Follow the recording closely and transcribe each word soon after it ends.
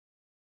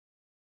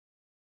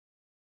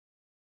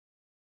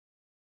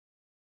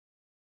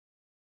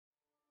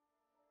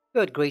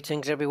Good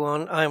greetings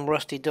everyone, I'm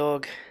Rusty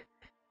Dog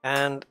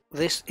and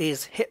this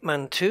is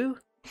Hitman 2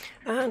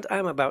 and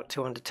I'm about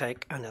to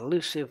undertake an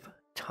elusive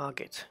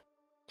target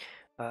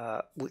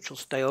which will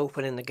stay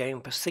open in the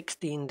game for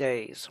 16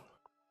 days.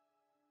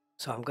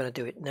 So I'm going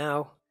to do it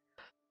now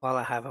while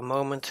I have a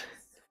moment.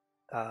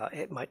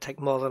 It might take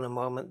more than a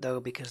moment though,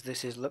 because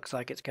this looks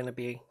like it's going to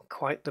be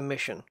quite the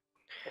mission.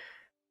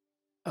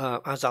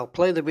 As I'll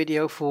play the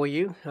video for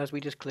you as we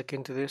just click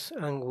into this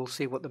and we'll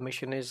see what the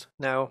mission is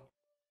now.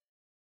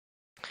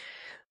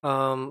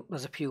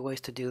 There's a few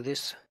ways to do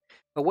this,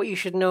 but what you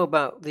should know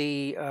about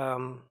the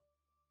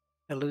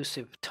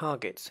elusive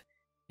targets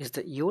is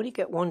that you only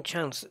get one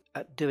chance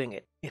at doing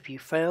it. If you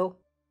fail,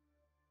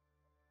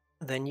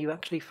 then you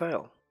actually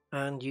fail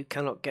and you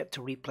cannot get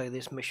to replay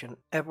this mission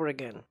ever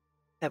again,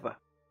 ever.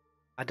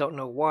 I don't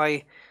know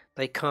why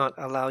they can't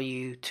allow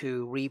you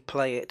to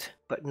replay it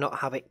but not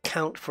have it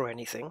count for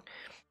anything,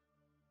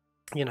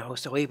 you know.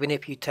 So even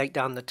if you take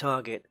down the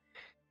target,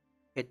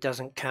 it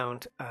doesn't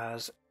count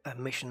as a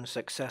mission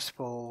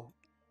successful,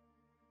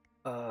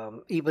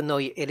 even though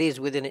it is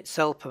within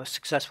itself a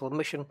successful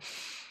mission.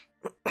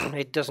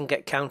 It doesn't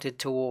get counted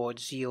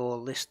towards your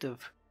list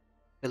of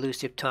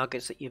elusive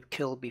targets that you've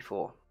killed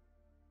before.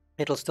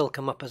 It'll still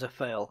come up as a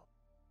fail,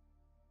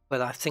 but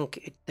I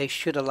think they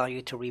should allow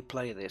you to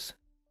replay this,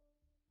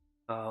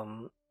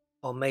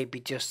 or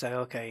maybe just say,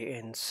 okay,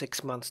 in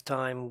 6 months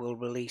time we'll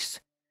release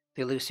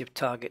the elusive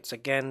targets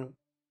again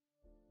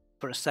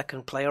for a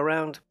second play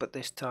around, but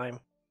this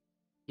time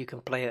you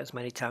can play it as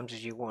many times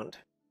as you want.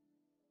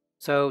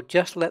 So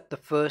just let the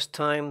first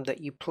time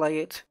that you play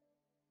it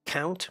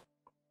count,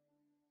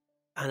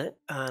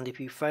 and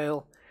if you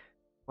fail,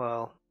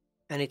 well,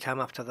 any time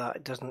after that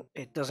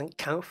it doesn't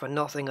count for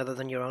nothing other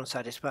than your own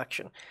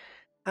satisfaction.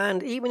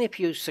 And even if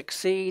you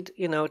succeed,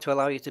 you know, to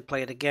allow you to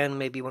play it again,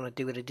 maybe you want to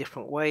do it a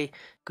different way,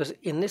 because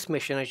in this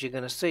mission, as you're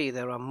going to see,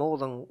 there are more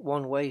than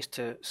one ways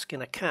to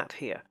skin a cat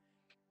here.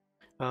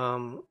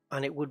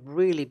 And it would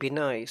really be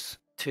nice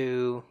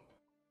to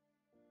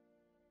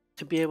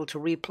be able to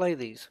replay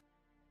these,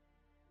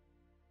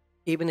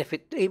 even if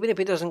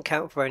it doesn't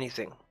count for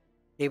anything,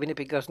 even if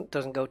it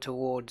doesn't go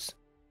towards,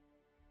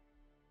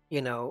 you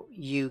know,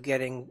 you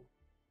getting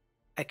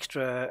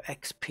extra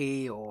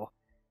XP or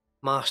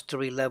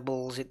mastery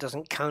levels. It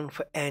doesn't count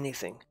for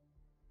anything.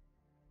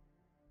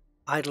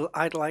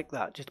 I'd like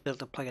that, just to be able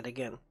to play it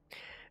again.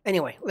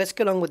 Anyway, let's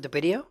get on with the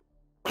video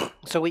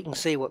so we can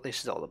see what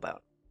this is all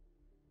about.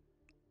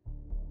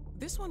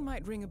 This one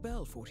might ring a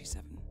bell,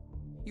 47.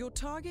 Your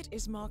target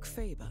is Mark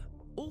Faba,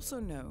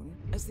 also known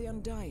as the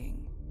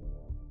Undying.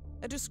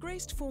 A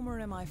disgraced former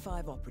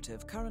MI5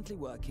 operative currently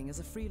working as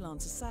a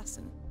freelance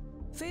assassin.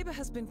 Faba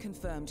has been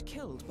confirmed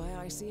killed by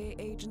ICA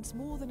agents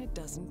more than a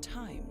dozen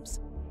times.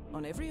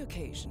 On every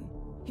occasion,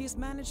 he has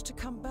managed to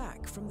come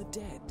back from the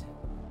dead.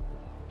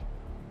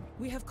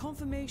 We have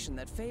confirmation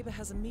that Faba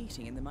has a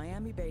meeting in the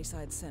Miami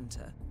Bayside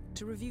Center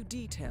to review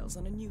details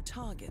on a new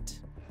target.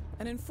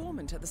 An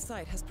informant at the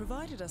site has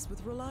provided us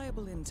with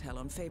reliable intel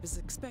on Faba's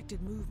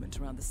expected movement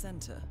around the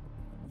center.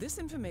 This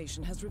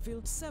information has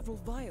revealed several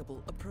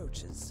viable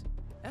approaches.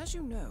 As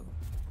you know,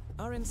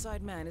 our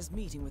inside man is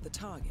meeting with the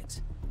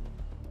target.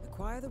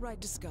 Acquire the right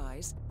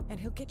disguise, and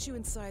he'll get you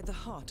inside the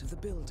heart of the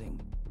building.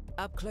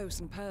 Up close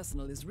and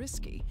personal is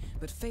risky,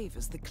 but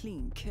favors the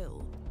clean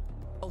kill.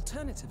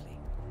 Alternatively,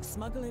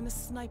 smuggle in a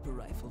sniper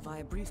rifle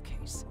via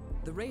briefcase.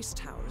 The race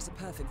tower is a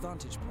perfect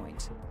vantage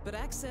point, but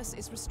access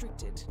is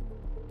restricted.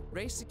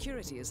 Race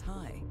security is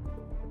high.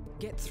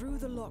 Get through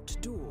the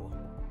locked door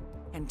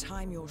and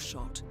time your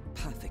shot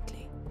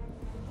perfectly.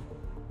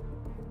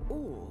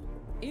 Or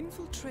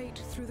infiltrate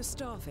through the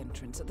staff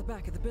entrance at the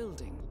back of the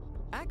building.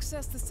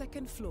 Access the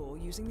second floor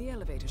using the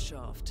elevator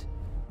shaft.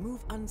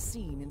 Move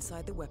unseen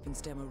inside the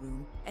weapons demo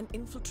room and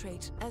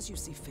infiltrate as you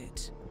see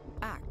fit.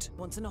 Act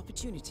once an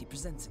opportunity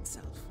presents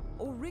itself.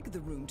 Or rig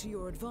the room to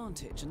your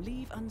advantage and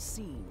leave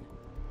unseen.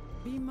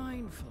 Be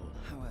mindful,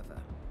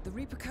 however. The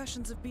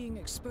repercussions of being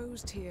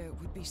exposed here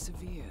would be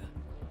severe.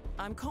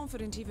 I'm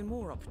confident even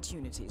more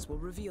opportunities will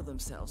reveal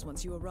themselves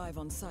once you arrive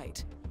on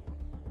site.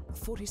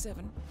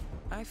 47,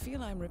 I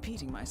feel I'm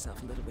repeating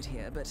myself a little bit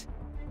here, but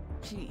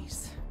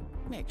please,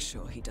 make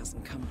sure he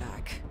doesn't come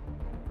back.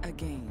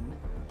 Again.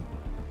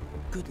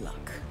 Good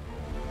luck.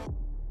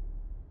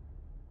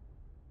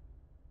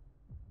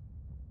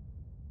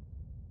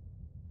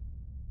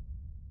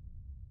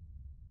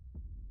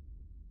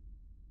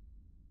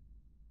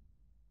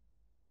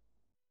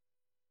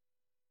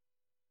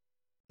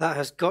 That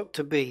has got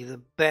to be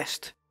the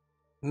best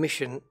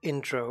mission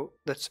intro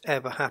that's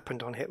ever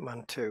happened on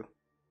Hitman 2.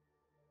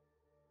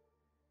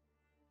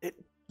 It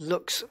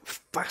looks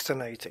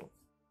fascinating.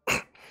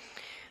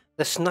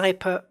 The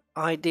sniper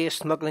idea,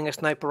 smuggling a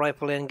sniper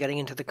rifle in, getting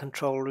into the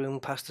control room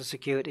past the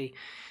security,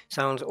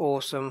 sounds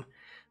awesome.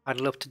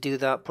 I'd love to do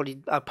that.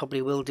 I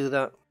probably will do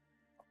that.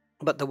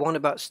 But the one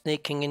about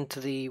sneaking into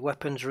the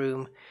weapons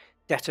room,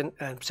 setting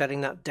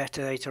that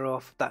detonator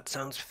off, that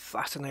sounds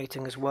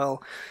fascinating as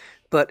well.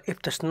 But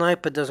if the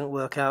sniper doesn't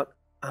work out,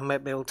 I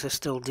might be able to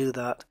still do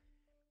that.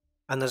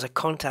 And there's a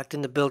contact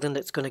in the building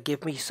that's going to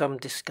give me some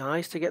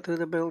disguise to get through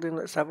the building.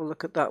 Let's have a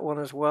look at that one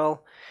as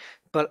well.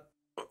 But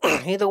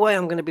either way,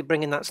 I'm going to be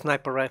bringing that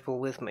sniper rifle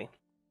with me.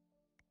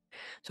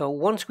 So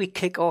once we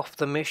kick off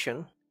the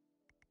mission,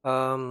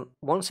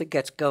 once it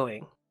gets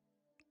going,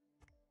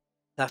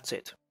 that's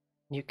it.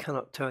 You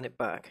cannot turn it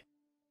back.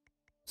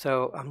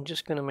 So I'm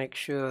just going to make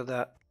sure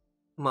that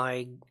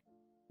my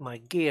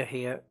gear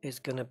here is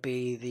going to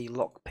be the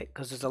lockpick,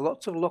 because there's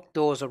lots of locked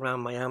doors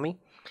around Miami.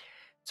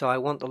 So I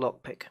want the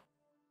lockpick.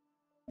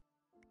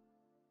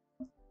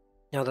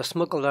 Now the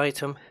smuggled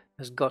item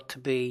has got to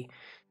be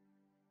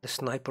the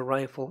sniper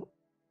rifle,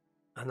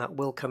 and that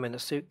will come in a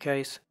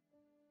suitcase.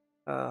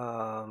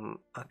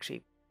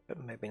 Actually,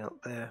 maybe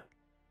not there.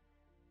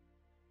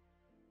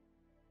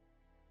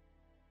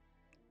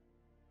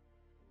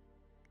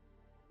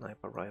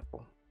 Sniper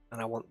rifle. And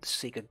I want the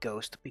Seeker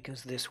Ghost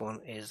because this one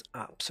is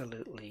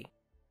absolutely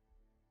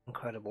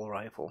incredible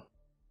rifle.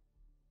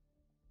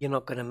 You're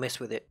not going to mess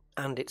with it,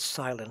 and it's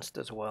silenced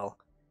as well.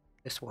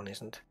 This one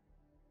isn't.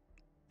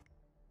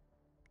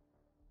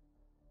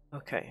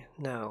 Okay,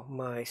 now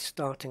my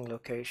starting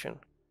location.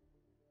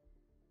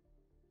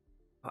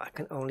 I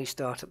can only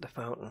start at the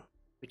fountain,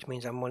 which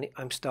means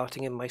I'm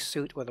starting in my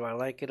suit whether I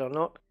like it or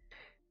not.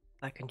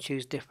 I can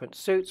choose different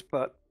suits,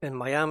 but in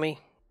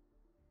Miami,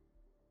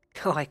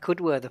 oh, I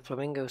could wear the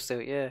flamingo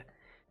suit, yeah.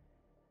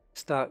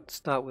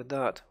 Start with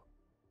that.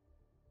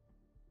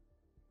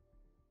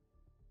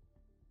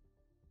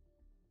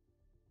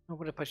 Or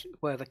what if I should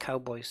wear the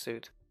cowboy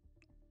suit?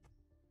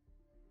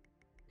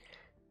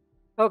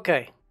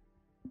 Okay.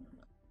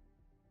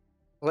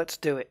 Let's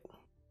do it.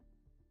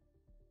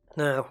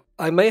 Now,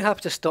 I may have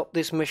to stop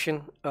this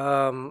mission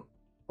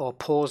or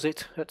pause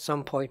it at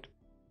some point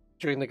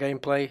during the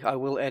gameplay. I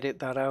will edit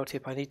that out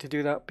if I need to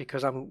do that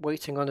because I'm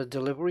waiting on a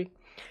delivery.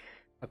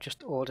 I've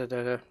just ordered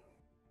a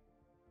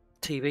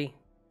TV,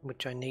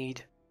 which I need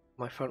in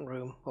my front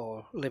room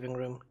or living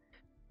room,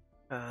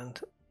 and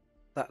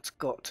that's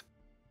got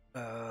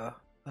a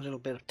little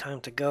bit of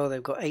time to go.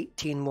 They've got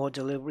 18 more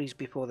deliveries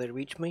before they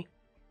reach me.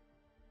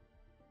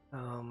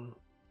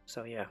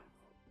 So yeah.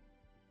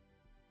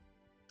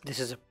 This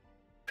is a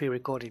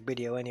pre-recorded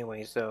video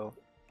anyway, so...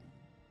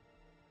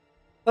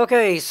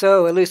 Okay,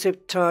 so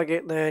elusive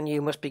target, then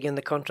you must begin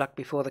the contract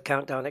before the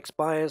countdown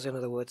expires, in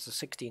other words, the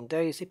 16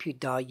 days. If you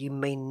die, you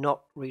may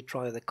not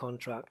retry the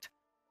contract.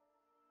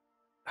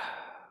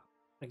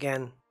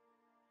 Again,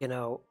 you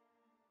know,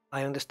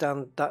 I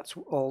understand that's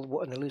all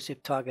what an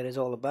elusive target is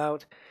all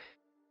about,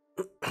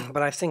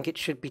 but I think it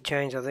should be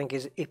changed. I think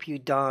is if you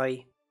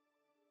die,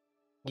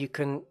 you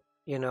can,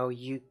 you know,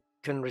 you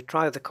can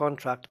retry the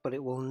contract, but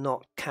it will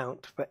not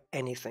count for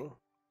anything.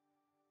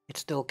 It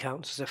still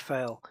counts as a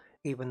fail,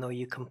 even though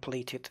you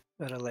complete it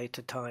at a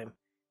later time.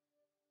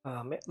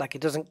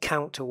 It doesn't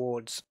count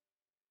towards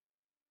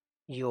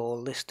your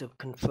list of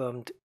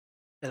confirmed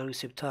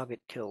elusive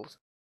target kills.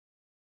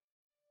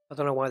 I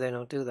don't know why they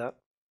don't do that.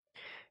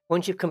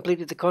 Once you've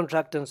completed the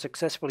contract and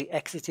successfully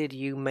exited,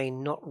 you may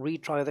not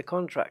retry the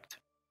contract.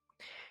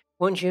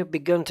 Once you have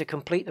begun to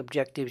complete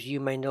objectives, you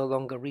may no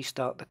longer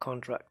restart the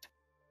contract.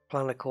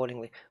 Plan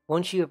accordingly.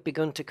 Once you have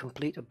begun to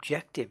complete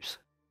objectives,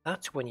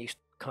 that's when you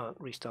can't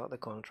restart the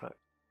contract.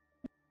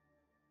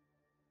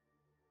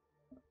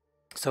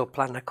 So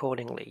plan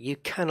accordingly. You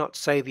cannot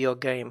save your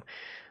game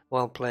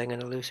while playing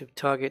an elusive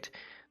target.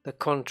 The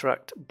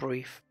contract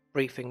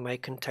briefing may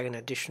contain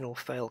additional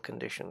fail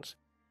conditions.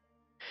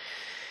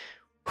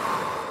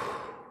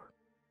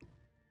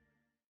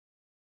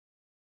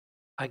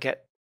 I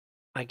get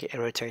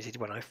irritated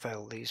when I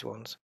fail these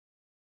ones.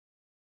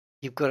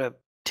 You've got to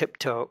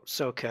tiptoe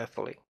so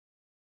carefully.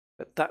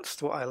 But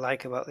that's what I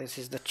like about this,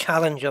 is the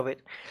challenge of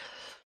it.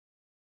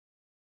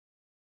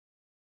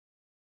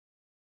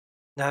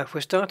 Now, if we're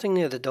starting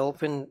near the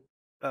dolphin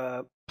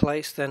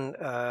place, then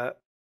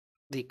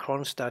the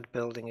Kronstadt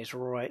building is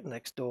right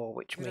next door,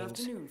 which Good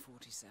means... afternoon,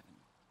 47.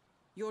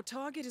 Your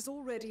target is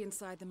already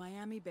inside the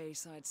Miami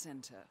Bayside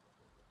Center.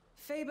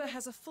 Faba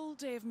has a full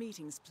day of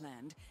meetings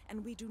planned,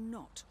 and we do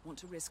not want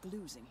to risk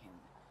losing him.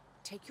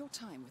 Take your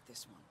time with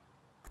this one.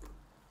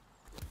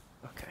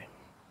 Okay.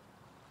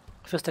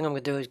 First thing I'm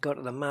going to do is go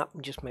to the map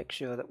and just make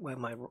sure that where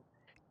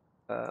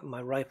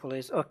my rifle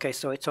is. Okay,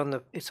 so it's on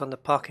the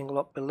parking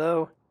lot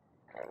below.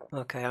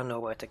 Okay, I know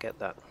where to get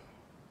that.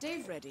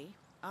 Dave Reddy,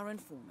 our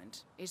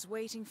informant, is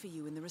waiting for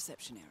you in the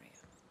reception area.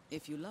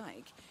 If you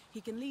like, he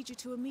can lead you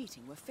to a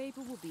meeting where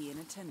Faba will be in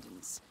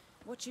attendance.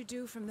 What you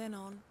do from then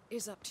on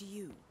is up to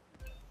you.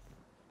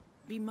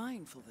 Be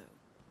mindful, though.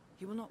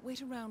 He will not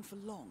wait around for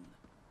long.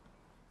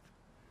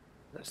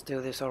 Let's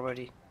do this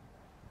already.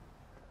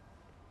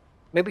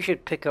 Maybe we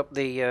should pick up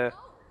the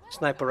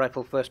sniper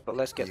rifle first, but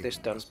let's get this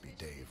done. Must be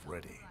Dave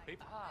Reddy.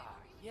 Ah,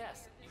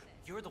 yes.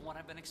 You're the one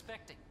I've been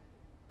expecting.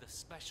 The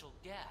special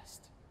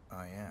guest.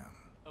 I am.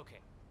 Okay,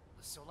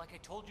 so like I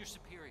told your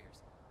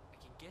superiors, I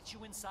can get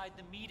you inside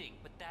the meeting,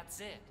 but that's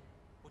it.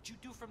 What you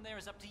do from there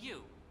is up to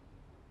you.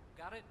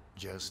 Got it?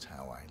 Just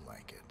how I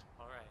like it.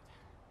 Alright.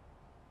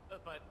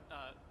 But,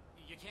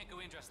 you can't go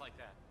in dressed like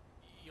that.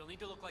 You'll need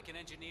to look like an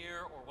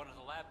engineer or one of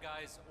the lab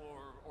guys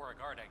or a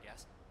guard, I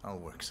guess. I'll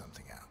work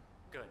something out.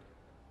 Good.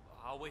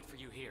 I'll wait for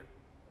you here.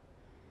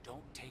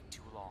 Don't take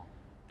too long.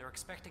 They're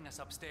expecting us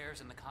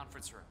upstairs in the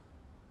conference room.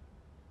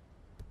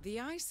 The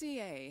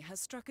ICA has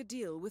struck a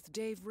deal with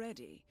Dave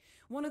Reddy,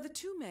 one of the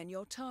two men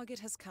your target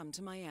has come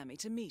to Miami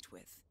to meet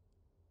with.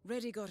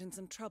 Reddy got in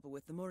some trouble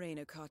with the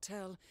Moreno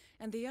cartel,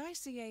 and the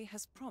ICA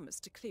has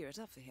promised to clear it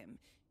up for him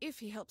if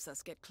he helps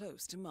us get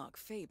close to Mark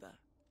Faba.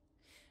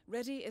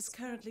 Reddy is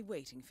currently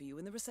waiting for you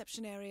in the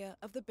reception area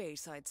of the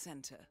Bayside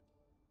Center.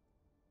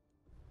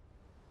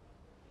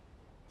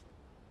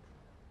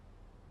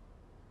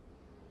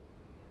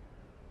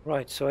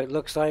 Right, so it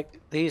looks like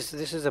this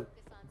is a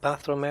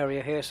bathroom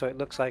area here, so it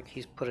looks like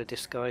he's put a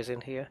disguise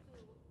in here.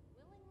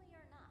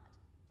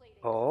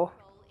 Oh,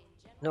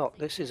 no,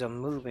 this is a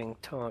moving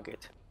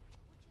target.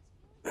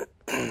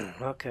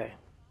 Okay.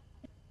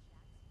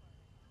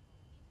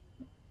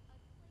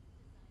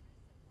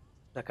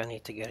 Like I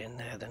need to get in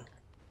there then.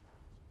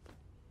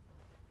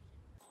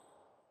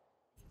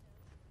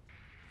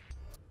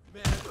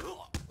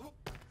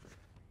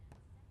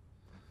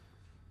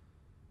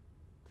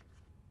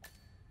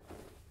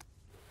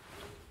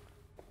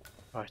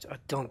 Right,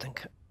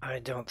 I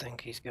don't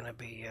think he's gonna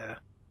be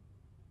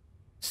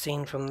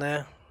seen from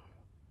there.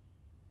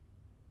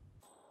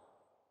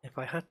 If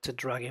I had to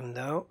drag him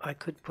though, I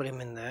could put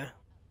him in there.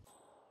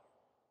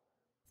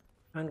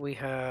 And we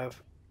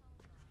have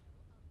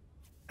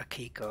a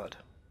key card.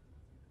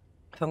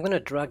 If I'm gonna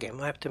drag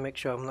him, I have to make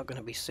sure I'm not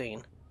gonna be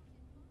seen.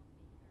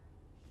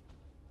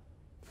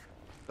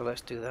 So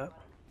let's do that.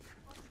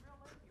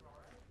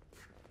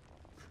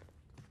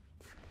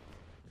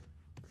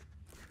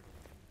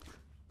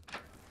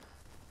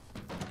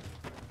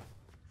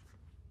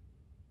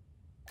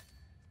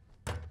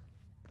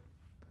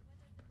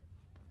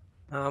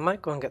 I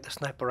might go and get the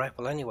sniper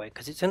rifle anyway,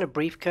 because it's in a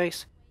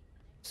briefcase,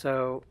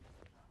 so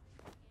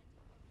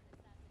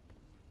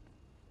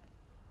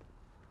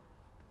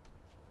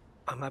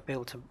I might be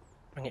able to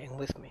bring it in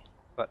with me.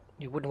 But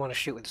you wouldn't want to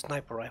shoot with a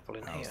sniper rifle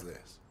in How's here.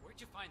 this?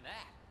 Where'd you find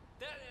that?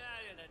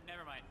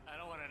 Never mind. I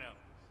don't want to know.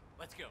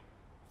 Let's go.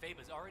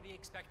 Faba's already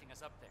expecting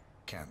us up there.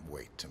 Can't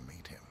wait to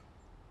meet him.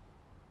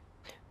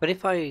 But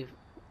if I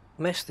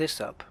mess this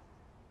up,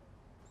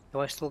 do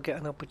I still get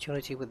an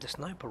opportunity with the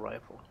sniper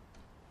rifle?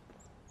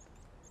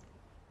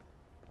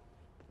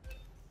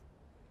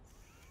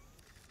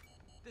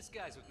 This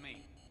guy's with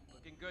me.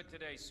 Looking good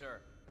today, sir.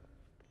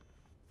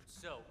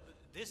 So,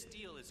 this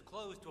deal is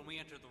closed when we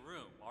enter the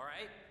room,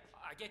 alright?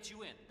 I get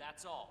you in,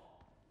 that's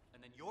all.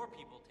 And then your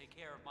people take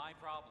care of my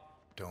problem.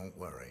 Don't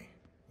worry.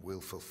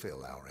 We'll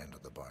fulfill our end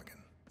of the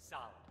bargain.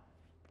 Solid.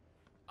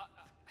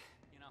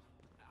 You know,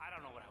 I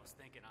don't know what I was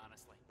thinking,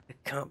 honestly.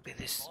 It can't be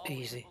this All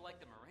easy. people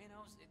like the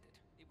Morenos,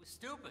 it was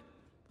stupid.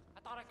 I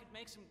thought I could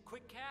make some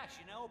quick cash,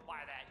 you know? Buy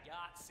that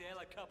yacht, sail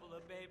a couple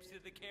of babes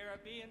to the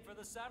Caribbean for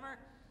the summer.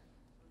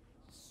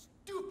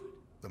 Stupid!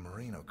 The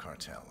Moreno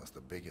cartel is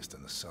the biggest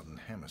in the Southern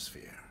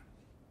Hemisphere.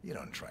 You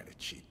don't try to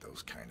cheat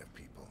those kind of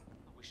people.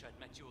 I wish I'd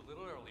met you a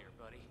little earlier,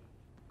 buddy.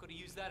 Could have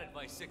used that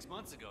advice 6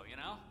 months ago, you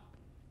know?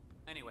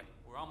 Anyway,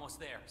 we're almost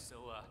there, so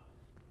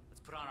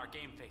let's put on our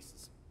game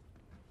faces.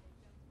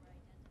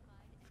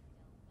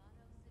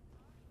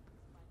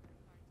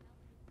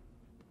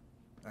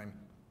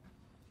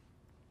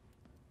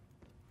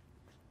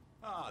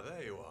 Ah,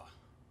 there you are.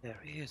 There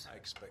he is. I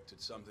expected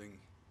something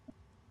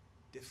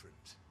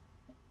different.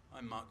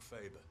 I'm Mark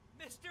Faba.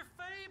 Mr.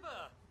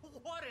 Faba!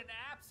 What an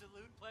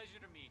absolute pleasure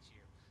to meet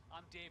you.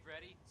 I'm Dave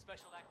Reddy,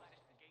 Special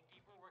Acquisition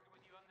Gatekeeper, working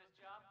with you on this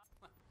job.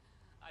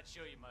 I'd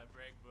show you my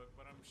break book,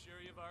 but I'm sure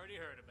you've already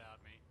heard about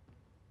me.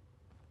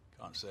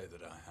 Can't say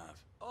that I have.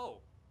 Oh,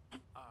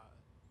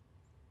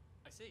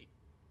 I see.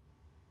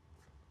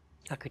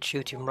 I could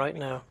shoot him right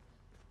now.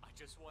 I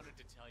just wanted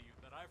to tell you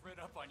that I've read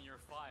up on your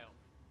file.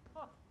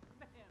 Oh,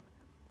 man,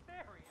 very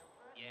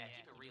impressive. Yeah,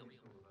 keep it real.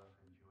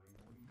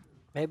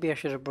 Maybe I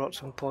should have brought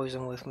some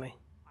poison with me.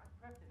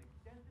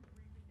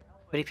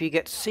 But if you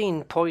get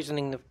seen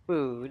poisoning the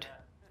food,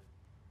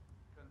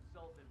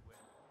 Consulted with.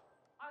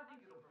 I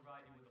think it'll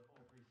provide you with a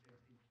full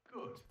 360.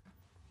 Good.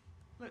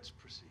 Let's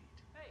proceed.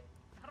 Hey,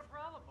 not a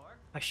problem, Mark.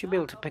 I should be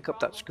able to pick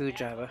up that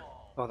screwdriver.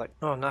 Or like,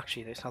 oh, no,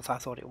 actually, this I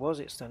thought it was.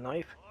 It's the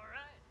knife. All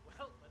right,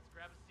 well, let's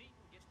grab a seat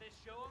and get this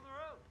show on the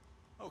road.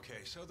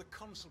 Okay, so the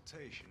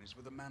consultation is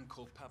with a man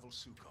called Pavel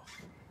Sukov,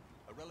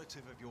 a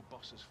relative of your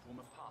boss's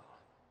former partner.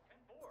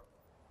 10-4.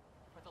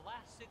 For the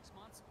last 6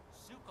 months,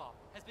 Sukov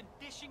has been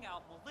dishing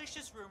out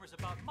malicious rumors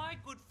about my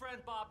good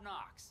friend Bob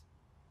Knox.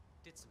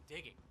 Did some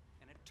digging,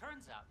 and it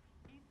turns out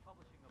he's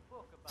publishing a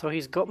book about... So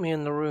he's got me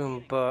in the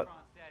room, but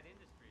Kronstadt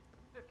Industries.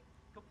 Look,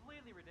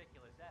 completely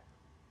ridiculous, but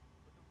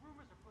the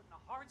rumors are putting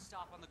a hard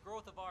stop on the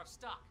growth of our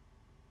stock.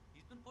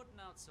 He's been putting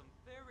out some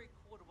very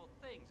quotable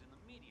things in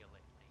the media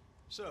lately.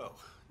 So,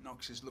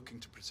 Knox is looking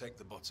to protect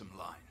the bottom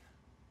line.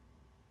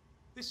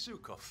 This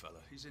Sukov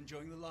fella, he's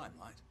enjoying the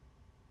limelight.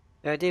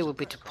 the idea would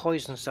be to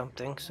poison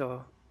something,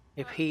 so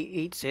if he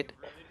eats it,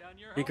 Really down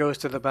your he home? goes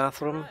to the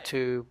bathroom Right.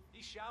 to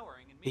He's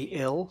showering in be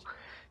media ill. attention.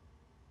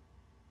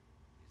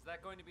 Is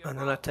that going to be a And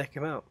then I problem? take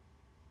him out.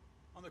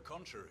 On the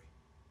contrary,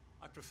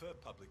 I prefer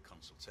public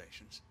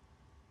consultations.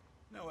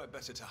 Nowhere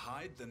better to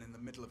hide than in the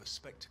middle of a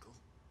spectacle.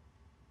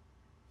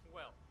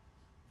 Well,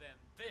 then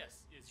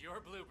this is your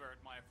bluebird,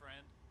 my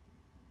friend.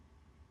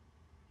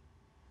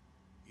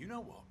 You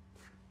know what?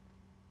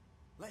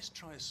 Let's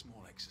try a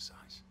small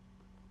exercise.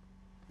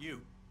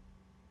 You.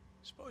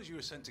 Suppose you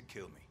were sent to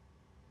kill me.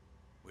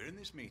 We're in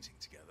this meeting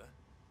together.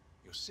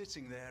 You're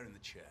sitting there in the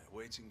chair,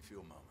 waiting for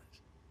your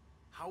moment.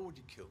 How would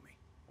you kill me?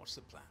 What's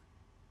the plan?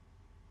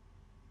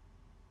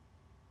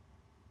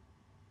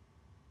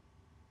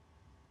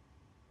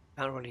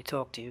 Can't really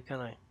talk to you, can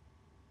I?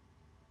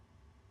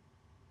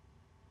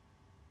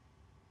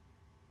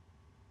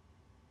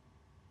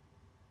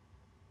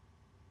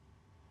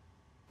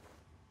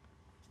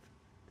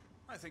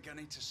 I think I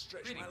need to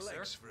stretch Greetings, my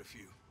legs sir. for a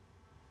few.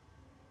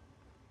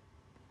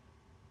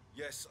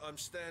 Yes, I'm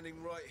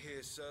standing right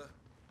here, sir.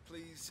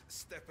 Please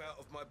step out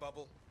of my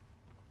bubble.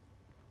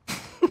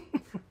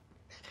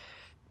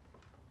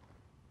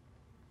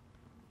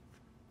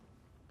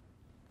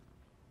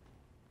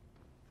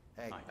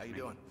 Hey, Hi, how you me.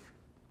 doing?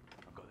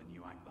 I've got the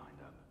new act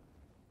lined up.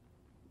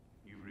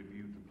 You've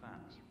reviewed the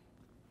plans.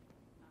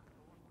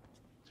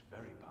 It's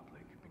very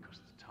public because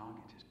the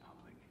target is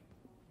public.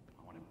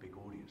 I want a big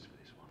audience for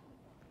this one.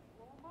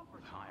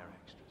 We'll hire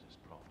extras as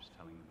props,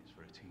 telling them it's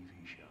for a TV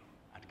show,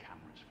 and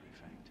cameras for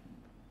effect.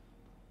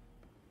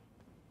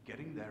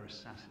 Getting their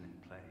assassin in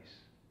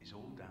place is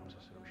all down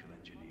to social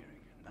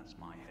engineering, and that's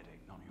my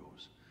headache, not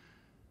yours.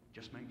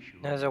 Just make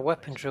sure... There's a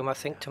weapons room, I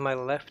think, to my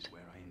left.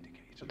 Where I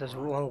indicated, But there's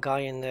alright? one guy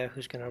in there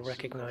who's going to Once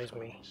recognize Zuko's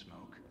me got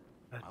smoke,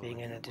 as I'll being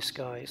in a review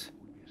disguise.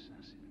 the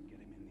assassin and get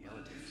him in the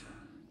elevator.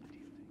 And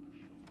he'll take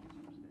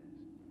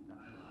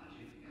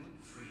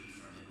a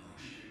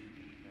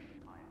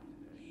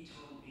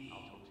short upstairs.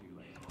 I'll talk to you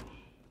later.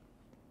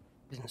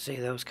 Didn't see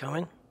those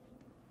coming.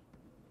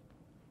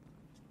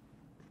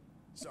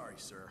 Sorry,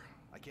 sir.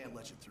 I can't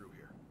let you through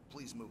here.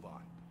 Please move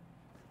on.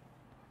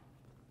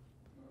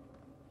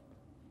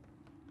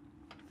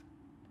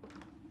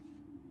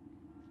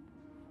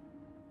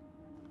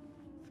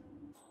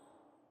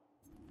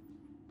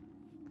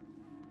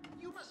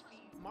 You must be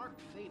Mark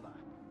Faba.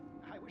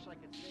 I wish I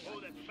could say. Oh,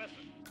 that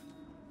professor.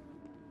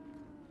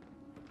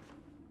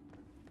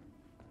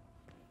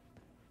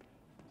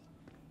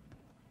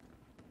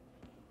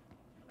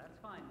 That's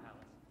fine,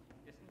 Palace.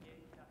 Disengage.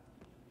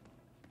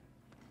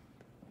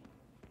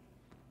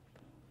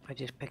 I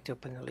just picked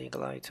up an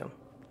illegal item.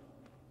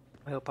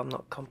 I hope I'm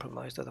not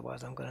compromised,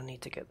 otherwise I'm going to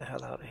need to get the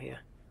hell out of here.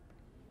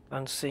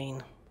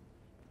 Unseen.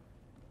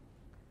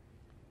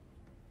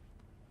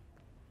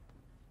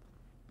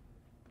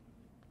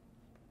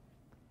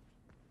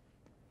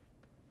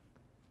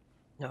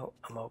 No,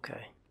 I'm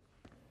okay.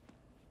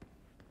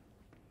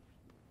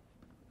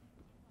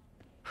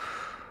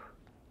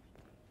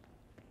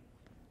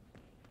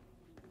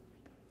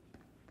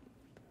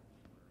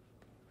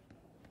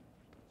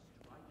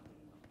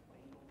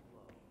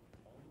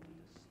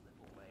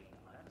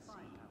 That's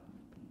fine, Palace.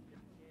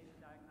 Disengage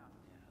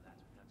diagnostic. Yeah,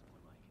 that's more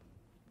like it.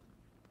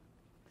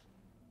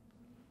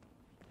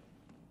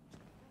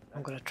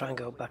 I'm going to try and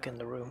go back in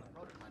the room.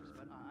 Prototypes,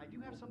 but I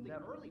do have something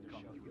early to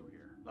show you.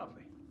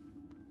 Lovely.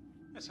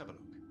 Let's have a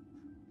look.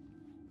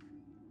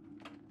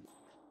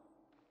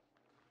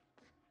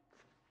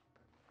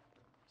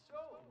 So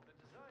the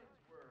designs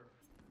were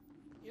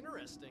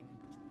interesting.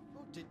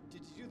 Oh, did you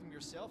do them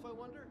yourself? I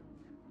wonder.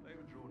 They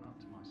were drawn up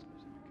to my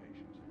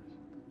specifications,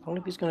 yes. Only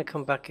if he's going to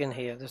come back in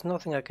here. There's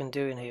nothing I can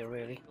do in here,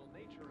 really. The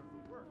nature of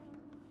the work.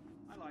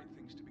 I like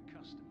things to be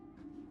custom.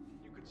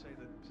 You could say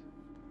that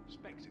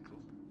spectacle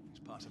is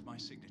part of my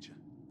signature.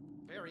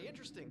 Very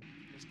interesting,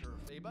 Mr.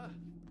 Faba.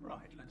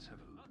 Right, let's have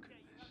a look at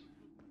this.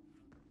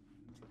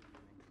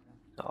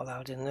 Not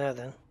allowed in there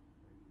then.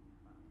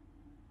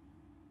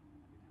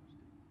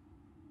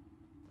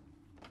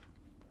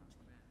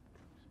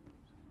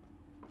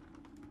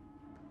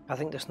 I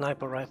think the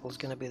sniper rifle is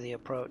going to be the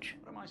approach.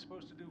 What am I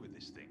supposed to do with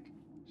this thing?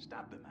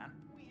 Stab the man?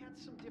 We had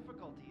some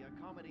difficulty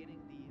accommodating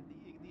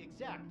the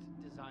exact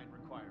design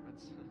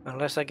requirements.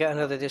 Unless I get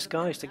another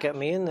disguise to get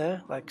me in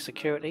there, like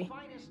security. The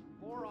finest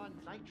boron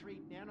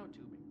nitrate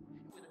nanotubing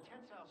with a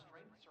tensile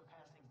strength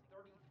surpassing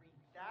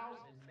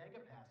 33,000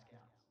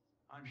 megapascals.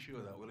 I'm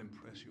sure that will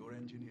impress your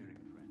engineering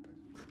friend.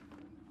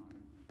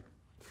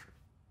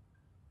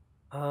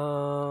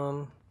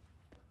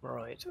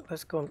 Right,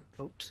 let's go and,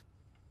 oops.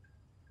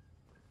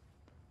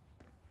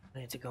 I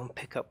need to go and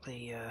pick up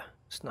the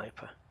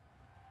sniper.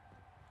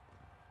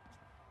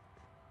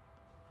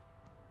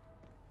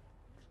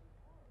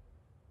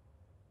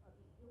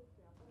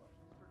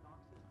 Mr.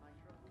 Knox's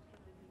nitro booster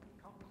didn't even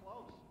come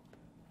close.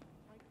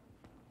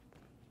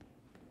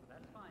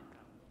 That's fine,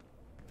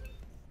 Palace.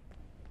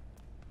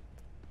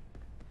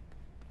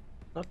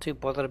 Not too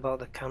bothered about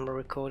the camera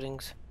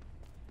recordings.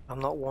 I'm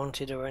not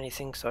wanted or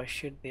anything, so I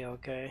should be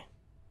okay.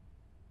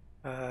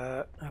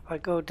 If I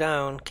go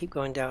down, keep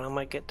going down, I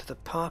might get to the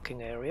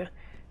parking area,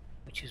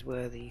 which is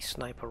where the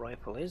sniper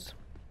rifle is.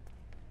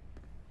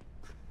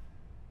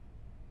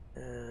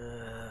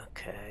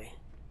 Okay.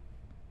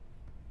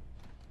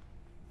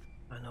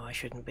 no, I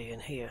shouldn't be in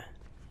here.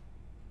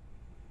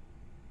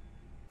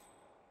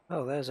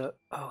 Oh, there's a...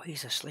 Oh,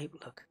 he's asleep,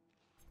 look.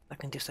 I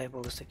can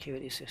disable the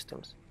security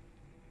systems.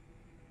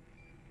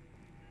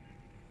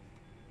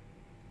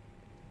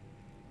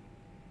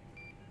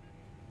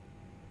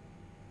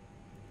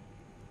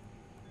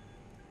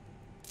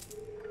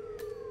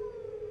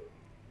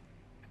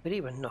 I could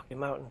even knock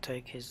him out and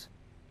take his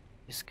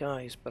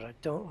disguise, but I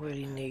don't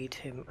really need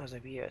him as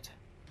of yet.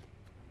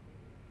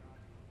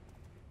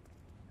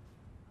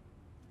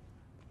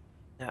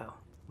 Now,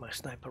 my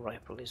sniper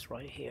rifle is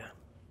right here.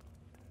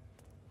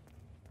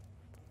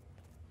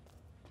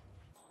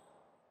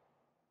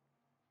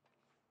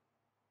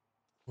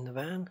 In the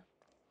van?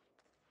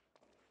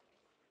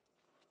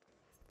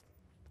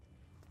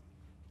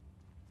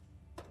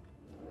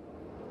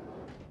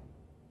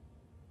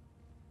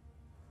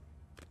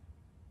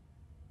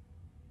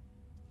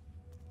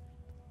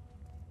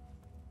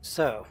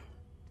 So,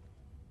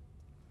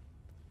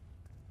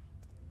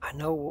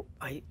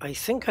 I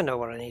think I know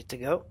where I need to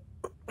go.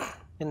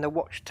 In the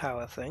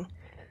watchtower thing.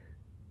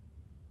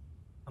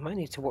 I might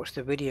need to watch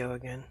the video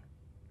again.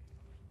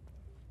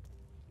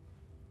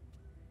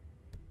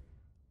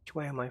 Which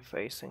way am I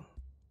facing?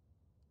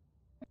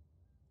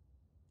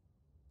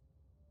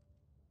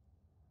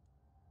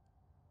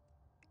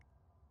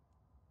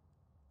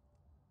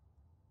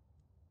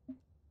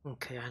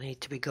 Okay, I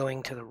need to be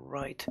going to the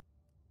right.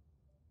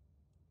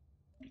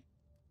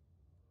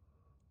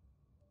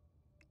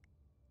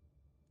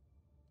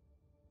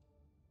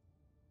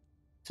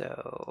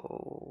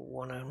 So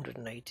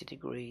 180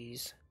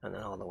 degrees and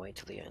then all the way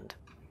to the end.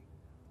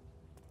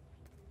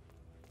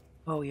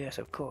 Oh yes,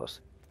 of course.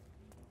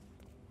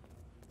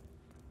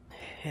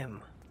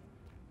 Him.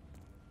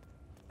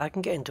 I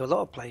can get into a lot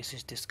of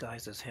places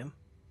disguised as him.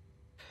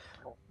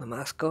 The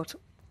mascot.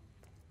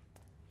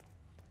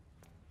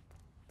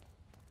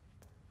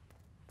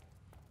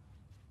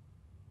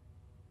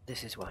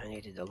 This is why I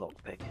needed a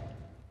lockpick.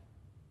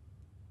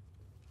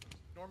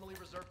 Normally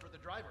reserved for the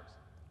drivers.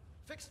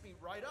 Fixed me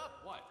right up.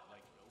 What,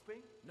 like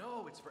doping?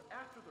 No, it's for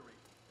after the race.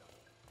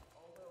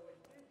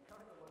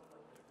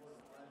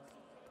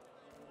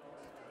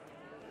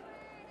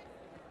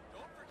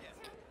 Don't forget,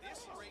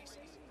 this race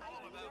is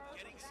all about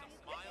getting some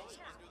miles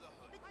under the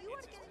hood.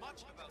 It's as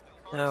much about the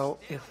car Now,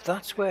 if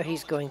that's where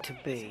he's going to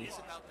be, as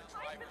about the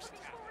driver's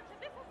talent.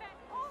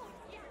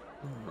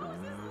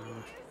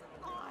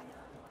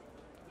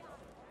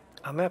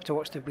 I may have to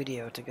watch the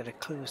video to get a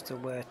clue as to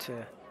where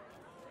to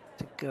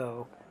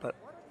go, but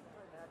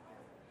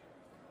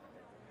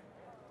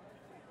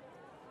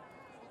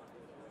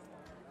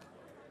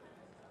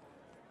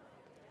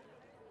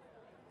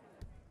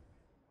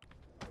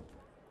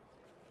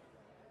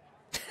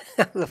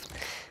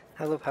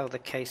I love how the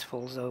case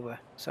falls over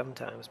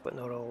sometimes, but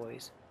not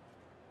always.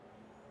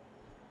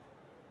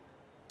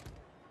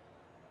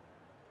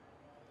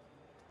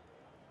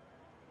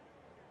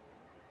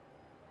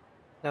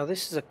 Now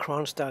this is a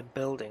Kronstadt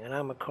building, and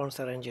I'm a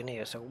Kronstadt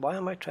engineer, so why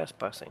am I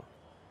trespassing?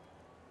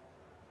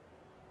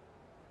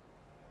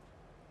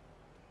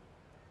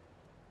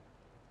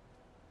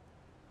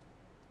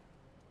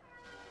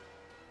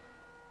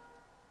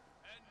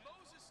 And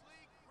Moses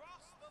Lee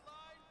crossed the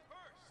line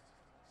first.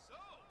 So,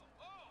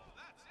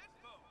 that's it,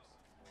 folks.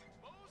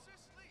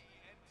 Moses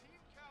Lee and Team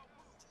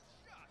Calhoun just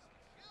killed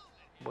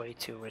it. Way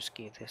too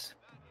risky, this.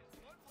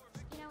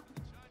 You know,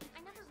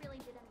 I never really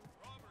did any.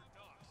 Robert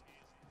Knox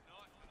is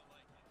not gonna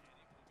like it, and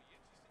it will be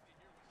interesting to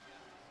hear what he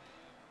has to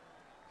say.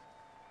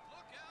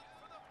 Look out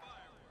for the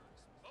fireworks.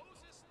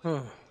 Moses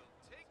Lee will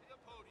take the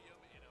podium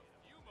in a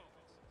few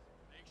moments.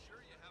 Make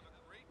sure you have a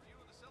great view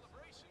of the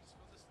celebrations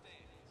from the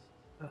stands.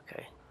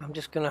 Okay, I'm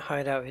just gonna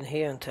hide out in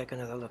here and take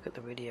another look at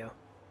the video.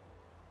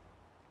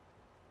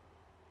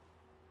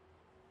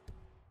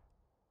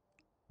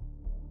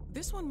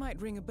 This one might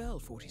ring a bell,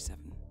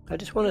 47. I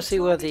just want to see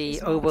where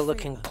the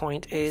overlooking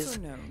point is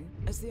Also known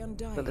as the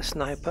Undying. for the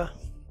sniper.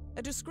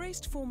 A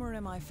disgraced former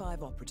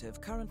MI5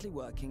 operative currently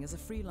working as a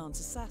freelance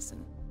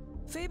assassin.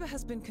 Faba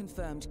has been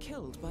confirmed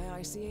killed by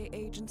ICA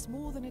agents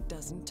more than a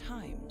dozen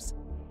times.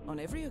 On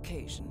every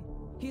occasion,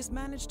 he has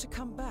managed to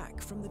come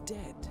back from the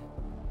dead.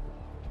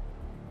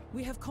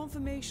 We have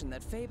confirmation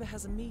that Faba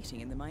has a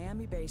meeting in the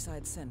Miami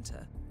Bayside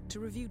Center to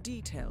review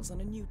details on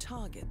a new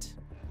target.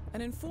 An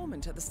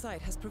informant at the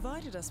site has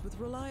provided us with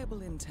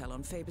reliable intel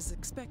on Faber's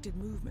expected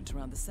movement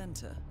around the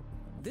center.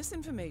 This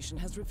information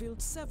has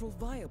revealed several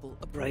viable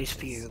approaches. Race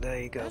view,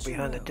 there you go, As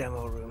behind you the know,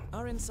 demo room.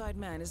 Our inside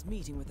man is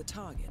meeting with the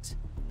target.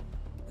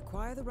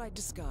 Acquire the right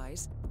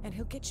disguise, and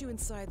he'll get you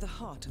inside the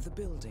heart of the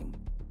building.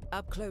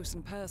 Up close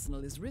and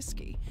personal is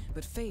risky,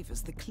 but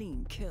favors the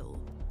clean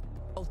kill.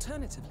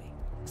 Alternatively,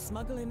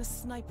 smuggle in a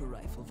sniper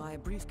rifle via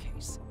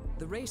briefcase.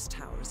 The race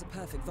tower is a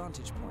perfect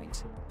vantage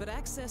point, but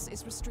access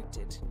is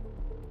restricted.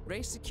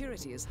 Race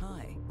security is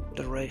high.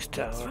 The race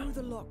Get tower. through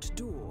the locked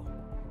door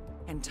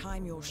and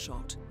time your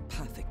shot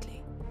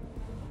perfectly.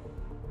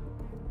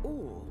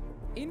 Or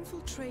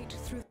infiltrate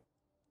through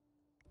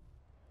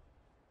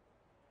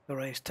The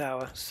race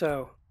tower.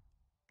 So,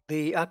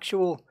 the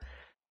actual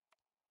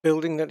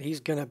building that he's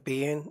gonna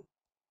be in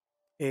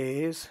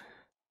is...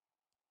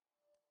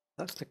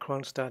 That's the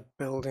Kronstadt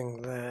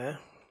building there.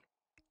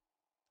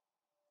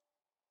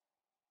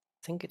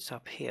 I think it's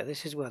up here.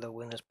 This is where the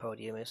winner's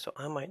podium is, so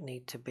I might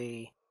need to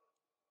be...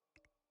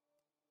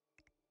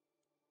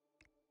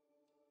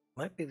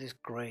 Might be this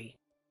grey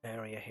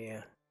area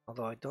here,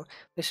 although I don't...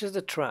 This is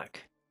the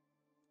track.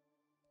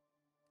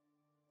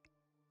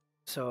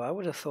 So I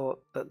would have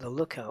thought that the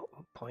lookout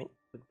point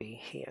would be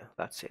here.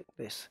 That's it,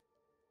 this.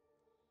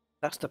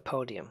 That's the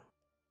podium.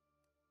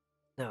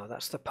 No,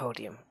 that's the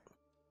podium.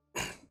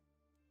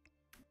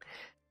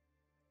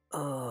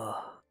 Oh.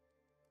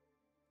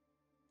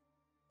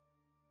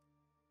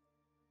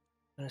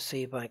 I'm going to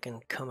see if I can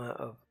come out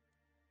of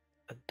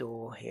a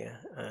door here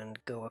and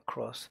go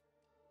across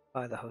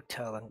by the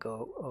hotel and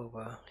go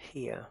over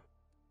here.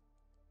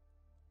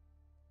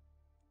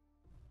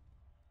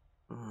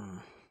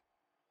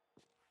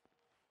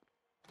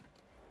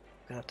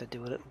 Gonna have to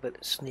do a little bit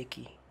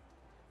sneaky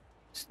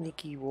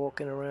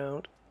walking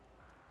around.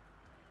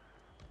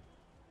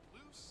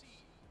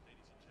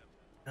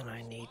 And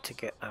I need to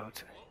get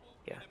out.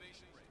 Yeah.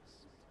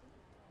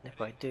 And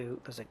if I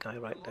do, there's a guy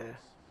right there.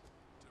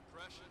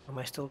 Am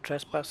I still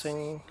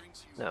trespassing?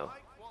 No.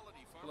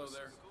 Hello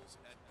there.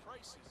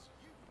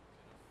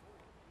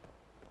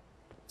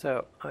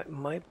 So, it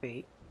might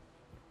be.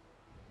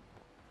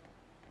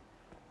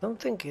 Don't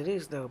think it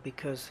is though,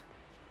 because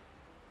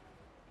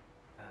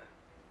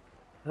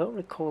I don't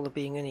recall there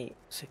being any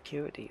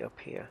security up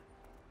here.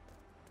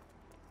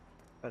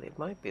 But it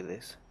might be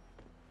this.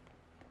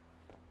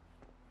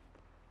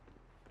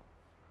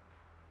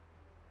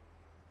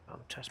 I'm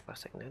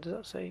trespassing there. Does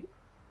that say?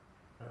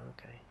 Oh,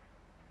 okay.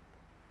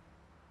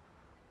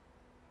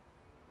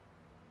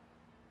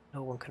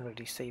 No one can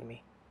really see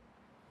me.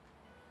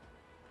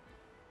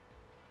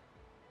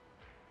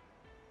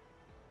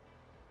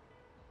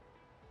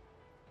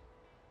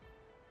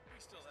 We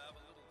still have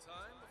a little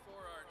time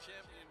before our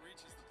champion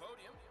reaches the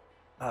podium.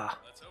 Ah.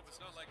 Let's hope it's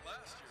not like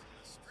last year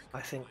with a streak.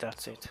 I think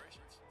that's it.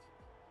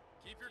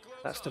 Keep your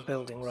clothes That's the on,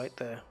 building folks. right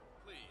there.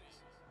 Please.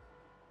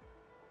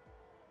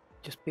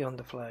 Just beyond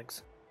the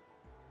flags.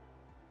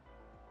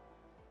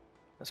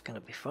 That's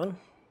gonna be fun.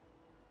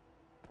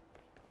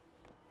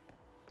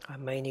 I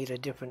may need a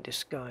different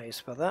disguise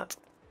for that.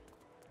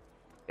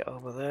 Get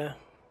over there.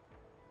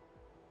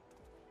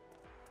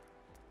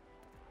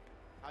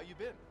 How you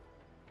been?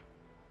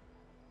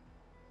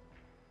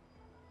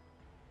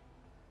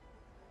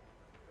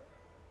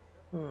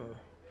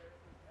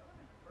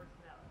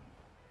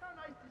 How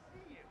nice to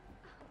see you.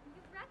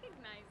 You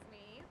recognize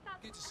me.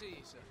 That's Good to see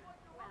you, sir.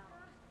 well.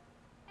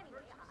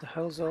 Anyway, The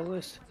hell's all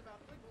this?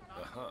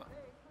 Uh-huh.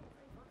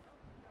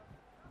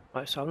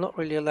 Right, so I'm not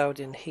really allowed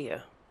in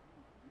here.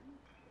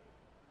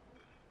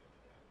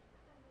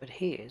 But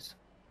he is.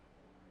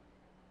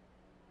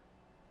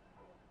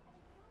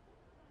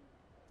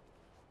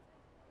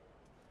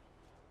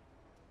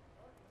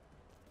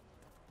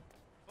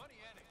 Funny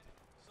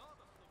anecdote. Saw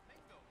the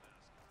flamenco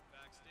mask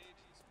backstage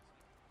this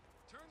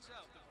week. Turns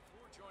out that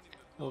before joining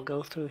the We'll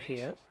go through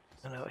here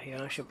and out here.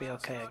 I should be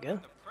okay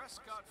again. the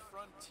Prescott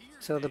Frontier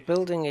So the Days,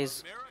 building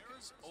is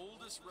America's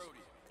oldest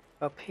rodeo.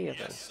 up here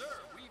then. Yes, sir.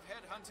 We've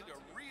headhunted a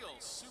real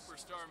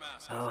superstar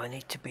mask. Oh, I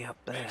need to be up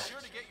there. Make sure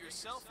to get your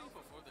selfie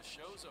before the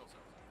show's over.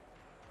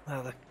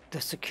 Now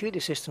the security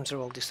systems are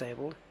all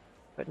disabled,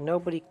 but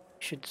nobody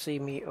should see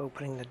me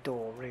opening the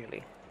door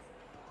really.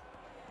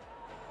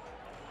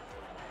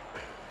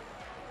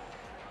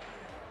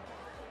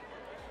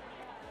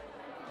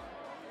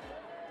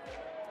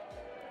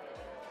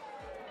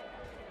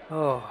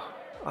 Oh,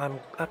 I'm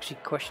actually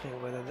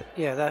questioning whether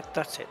yeah,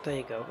 that's it. There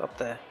you go, up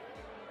there.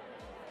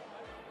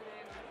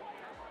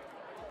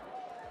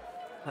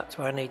 That's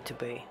where I need to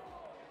be.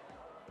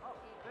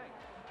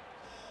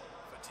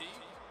 Fatigue?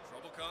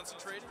 Trouble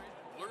concentrating?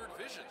 Blurred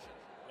vision?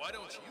 Why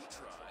don't you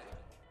try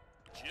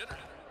Jitter?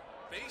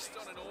 Based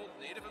on an old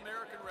Native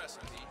American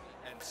recipe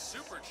and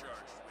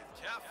supercharged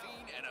with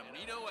caffeine and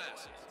amino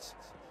acids.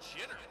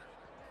 Jitter,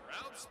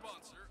 proud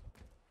sponsor.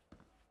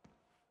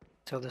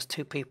 So there's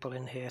two people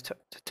in here to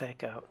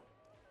take out.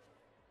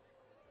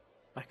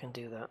 I can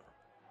do that.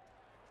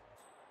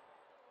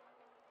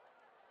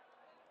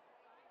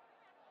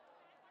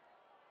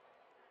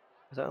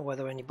 I don't know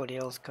whether anybody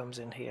else comes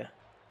in here.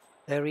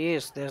 There he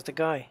is. There's the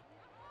guy.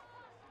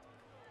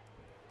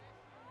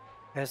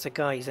 There's the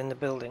guy. He's in the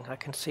building. I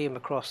can see him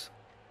across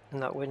in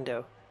that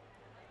window.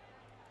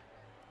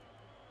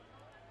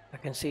 I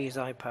can see his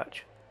eye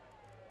patch.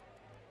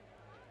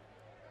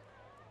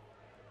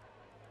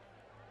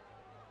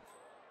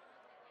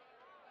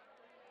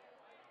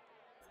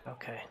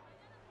 Okay.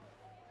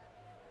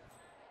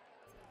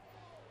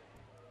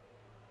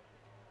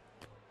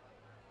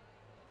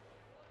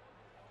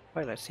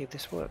 Right, let's see if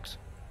this works.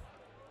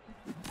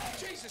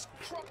 Jesus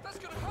Christ, that's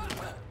gonna hurt!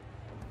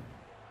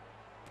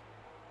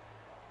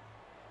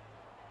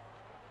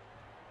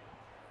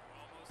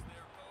 Almost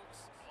there, folks.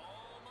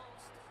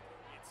 Almost.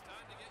 It's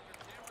time to get your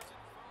cameras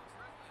and phones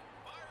ready and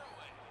fire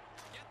away.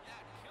 Get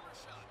that killer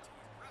shot to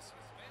impress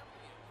your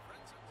family and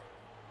friends.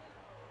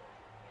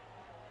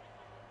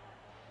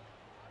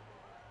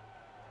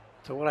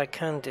 So what I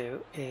can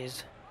do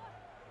is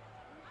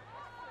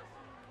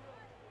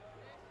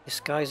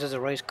disguise as a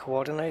race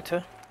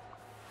coordinator,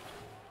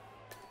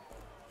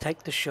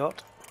 take the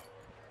shot,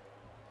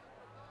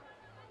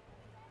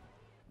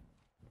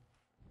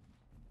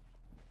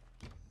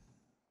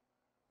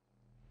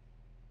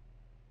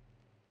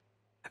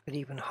 I could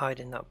even hide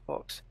in that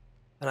box,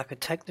 and I could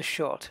take the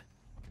shot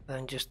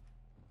and just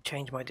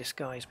change my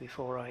disguise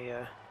before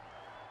I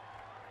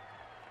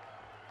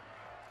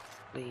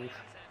leave.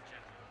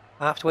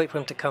 I have to wait for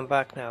him to come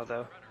back now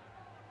though.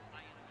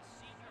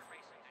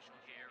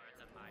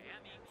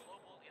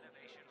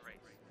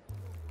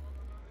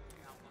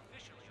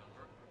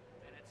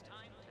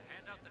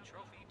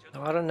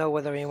 Now, I don't know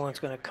whether anyone's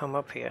going to come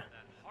up here.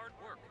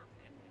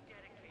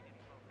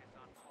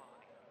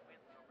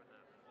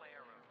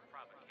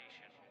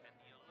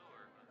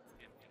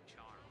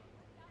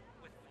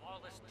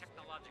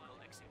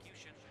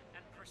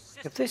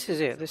 If this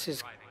is it, this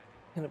is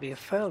going to be a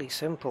fairly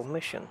simple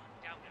mission.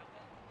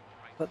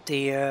 But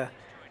the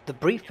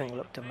briefing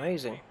looked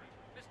amazing.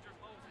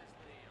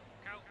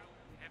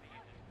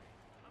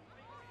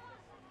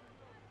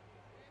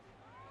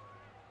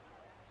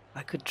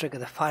 I could trigger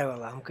the fire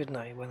alarm, couldn't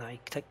I, when I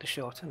take the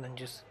shot and then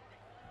just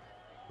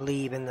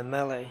leave in the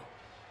melee.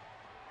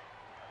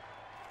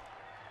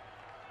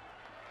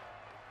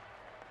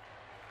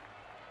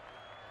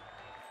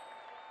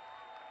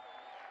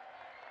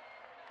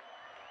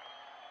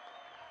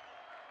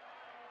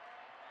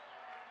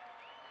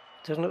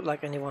 Doesn't look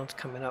like anyone's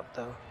coming up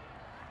though.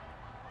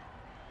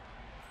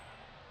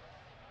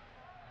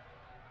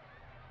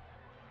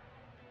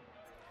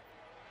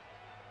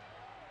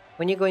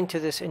 When you go into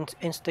this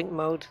instinct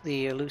mode,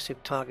 the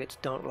elusive targets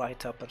don't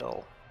light up at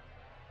all.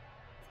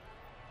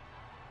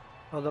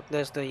 Oh look,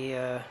 there's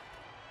the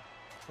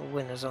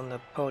winners on the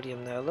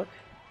podium there, look.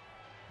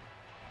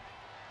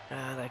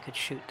 And I could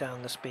shoot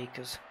down the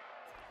speakers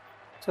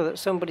so that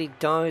somebody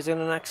dies in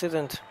an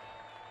accident.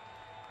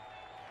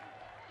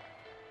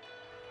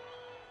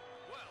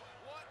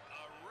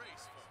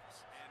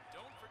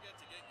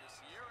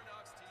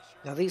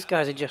 Now these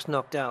guys are just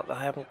knocked out,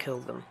 I haven't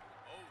killed them,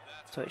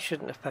 so it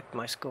shouldn't affect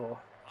my score.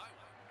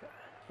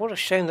 What a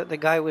shame that the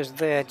guy was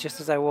there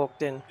just as I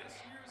walked in,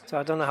 so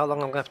I don't know how long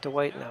I'm going to have to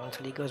wait now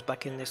until he goes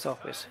back in this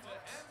office.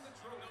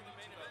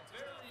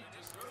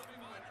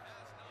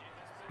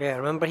 Yeah,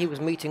 remember he was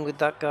meeting with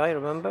that guy,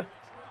 remember?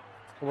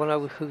 The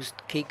one whose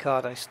key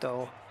card I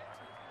stole.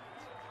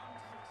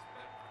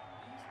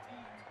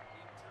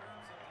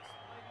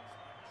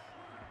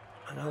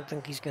 I don't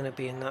think he's going to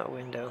be in that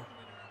window.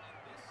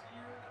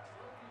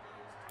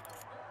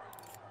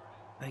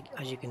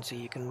 As you can see,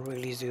 you can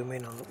really zoom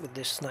in on it with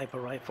this sniper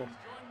rifle.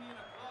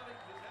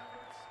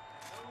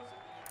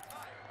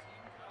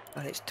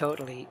 And it's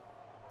totally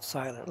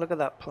silent. Look at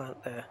that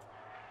plant there.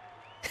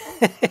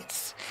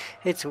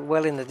 it's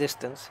well in the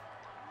distance.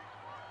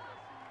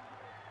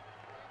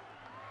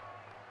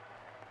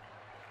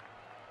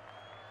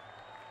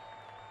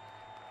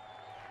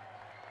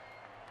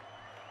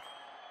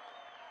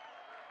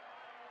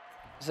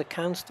 Is the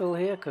can still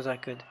here? Because I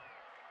could...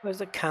 Where's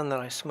the can that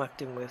I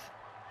smacked him with?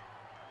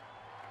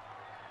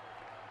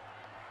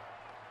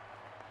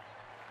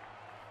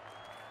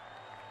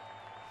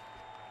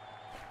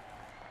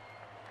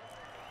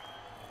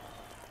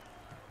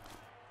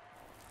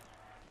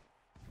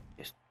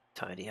 Just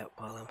tidy up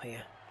while I'm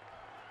here.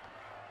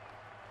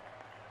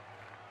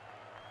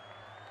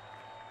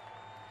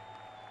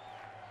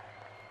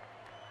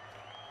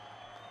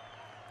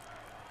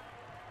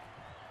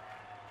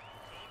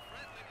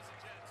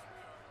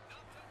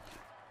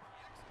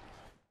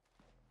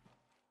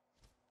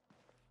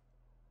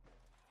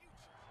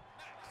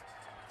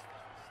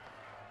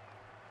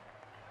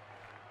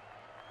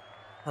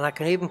 And I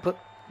can even put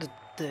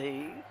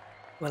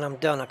when I'm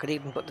done, I could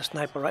even put the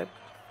sniper rifle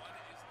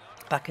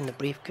back in the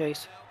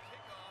briefcase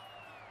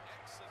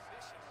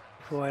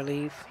before I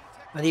leave,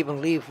 and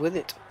even leave with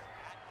it.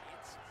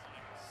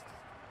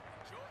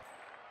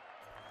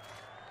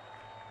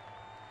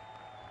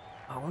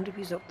 I wonder if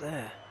he's up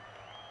there.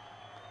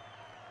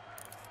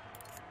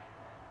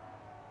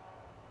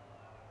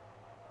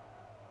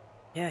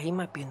 Yeah, he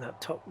might be in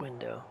that top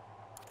window.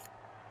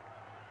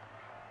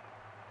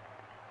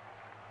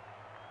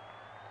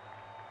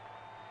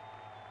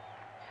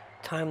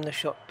 Time the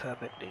shot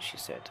perfectly, she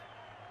said.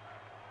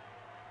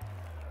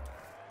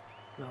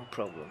 No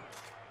problem.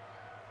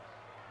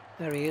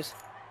 There he is.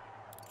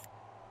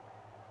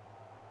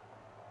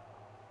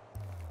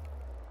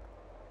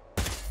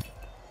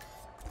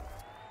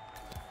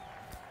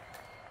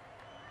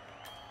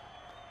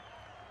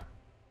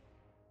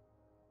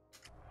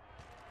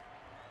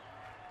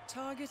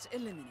 Target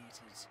eliminated.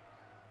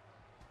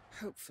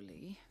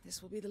 Hopefully,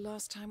 this will be the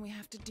last time we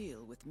have to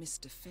deal with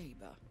Mr.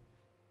 Faba.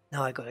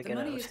 Now I gotta get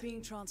out. The money is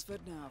being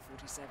transferred now,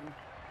 47.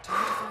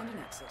 Time to find an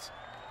exit.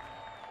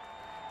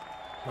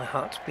 My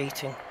heart's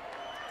beating.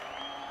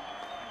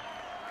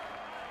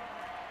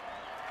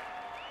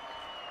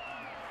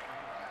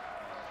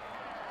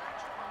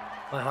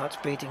 My heart's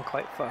beating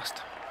quite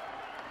fast.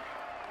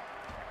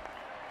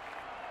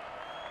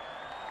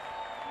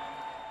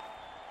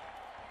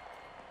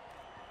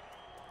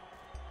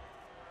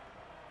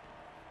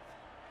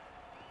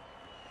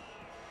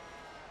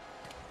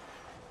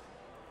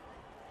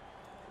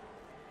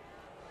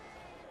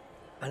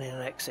 and in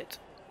an exit.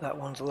 That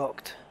one's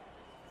locked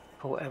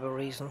for whatever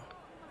reason.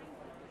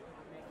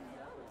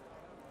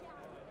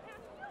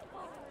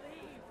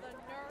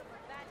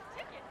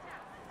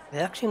 They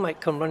actually might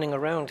come running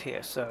around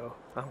here, so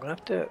I'm gonna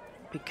have to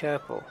be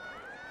careful.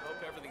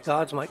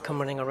 Guards might come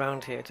running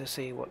around here to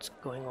see what's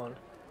going on.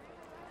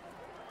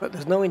 But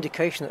there's no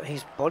indication that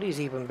his body's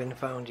even been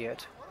found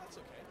yet.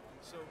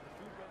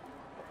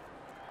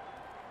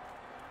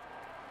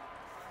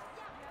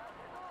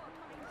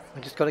 I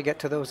just gotta get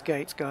to those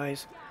gates,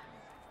 guys.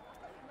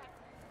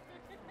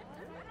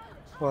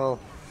 Well,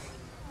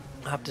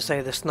 I have to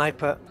say the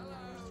sniper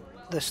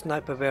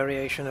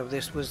variation of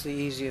this was the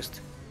easiest.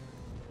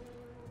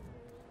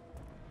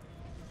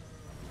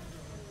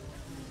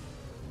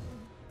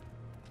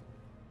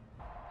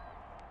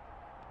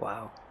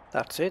 Wow,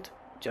 that's it,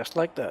 just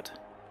like that.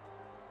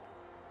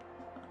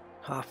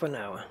 Half an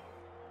hour.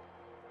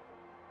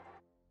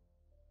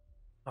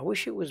 I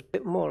wish it was a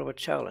bit more of a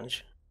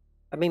challenge.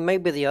 I mean,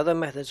 maybe the other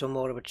methods were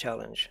more of a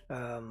challenge.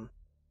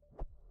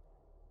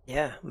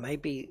 Yeah,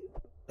 maybe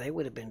they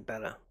would have been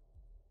better.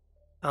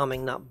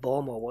 Arming that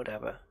bomb or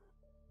whatever.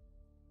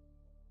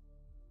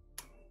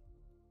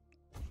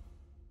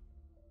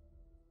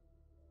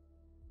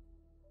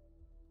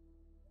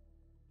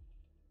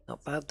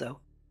 Not bad though.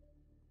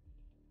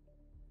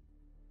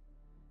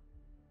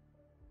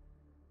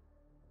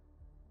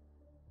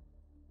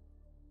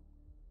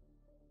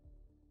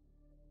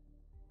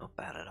 Not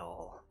bad at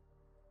all.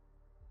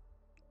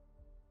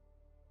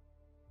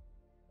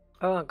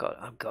 Oh,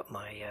 I've got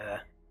my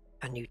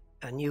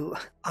a new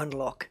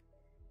unlock.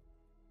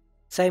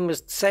 Same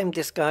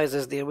disguise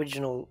as the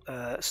original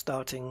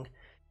starting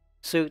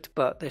suit,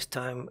 but this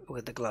time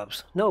with the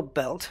gloves. No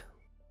belt.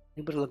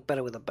 It would look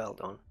better with a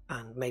belt on,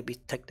 and maybe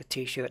take the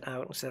t-shirt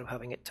out instead of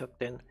having it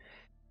tucked in.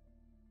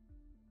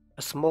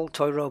 A small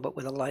toy robot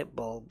with a light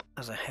bulb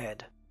as a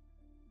head.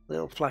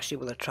 Little flashy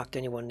will attract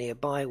anyone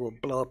nearby, will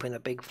blow up in a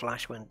big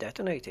flash when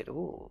detonated.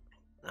 Ooh,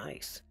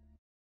 nice.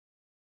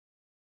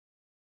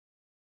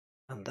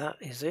 And that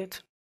is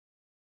it.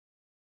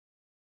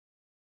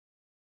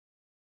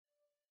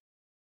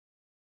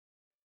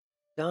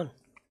 Done.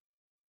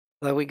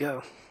 There we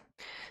go.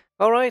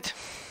 Alright.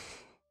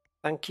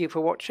 Thank you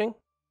for watching,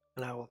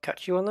 and I will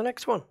catch you on the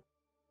next one.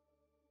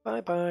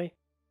 Bye bye.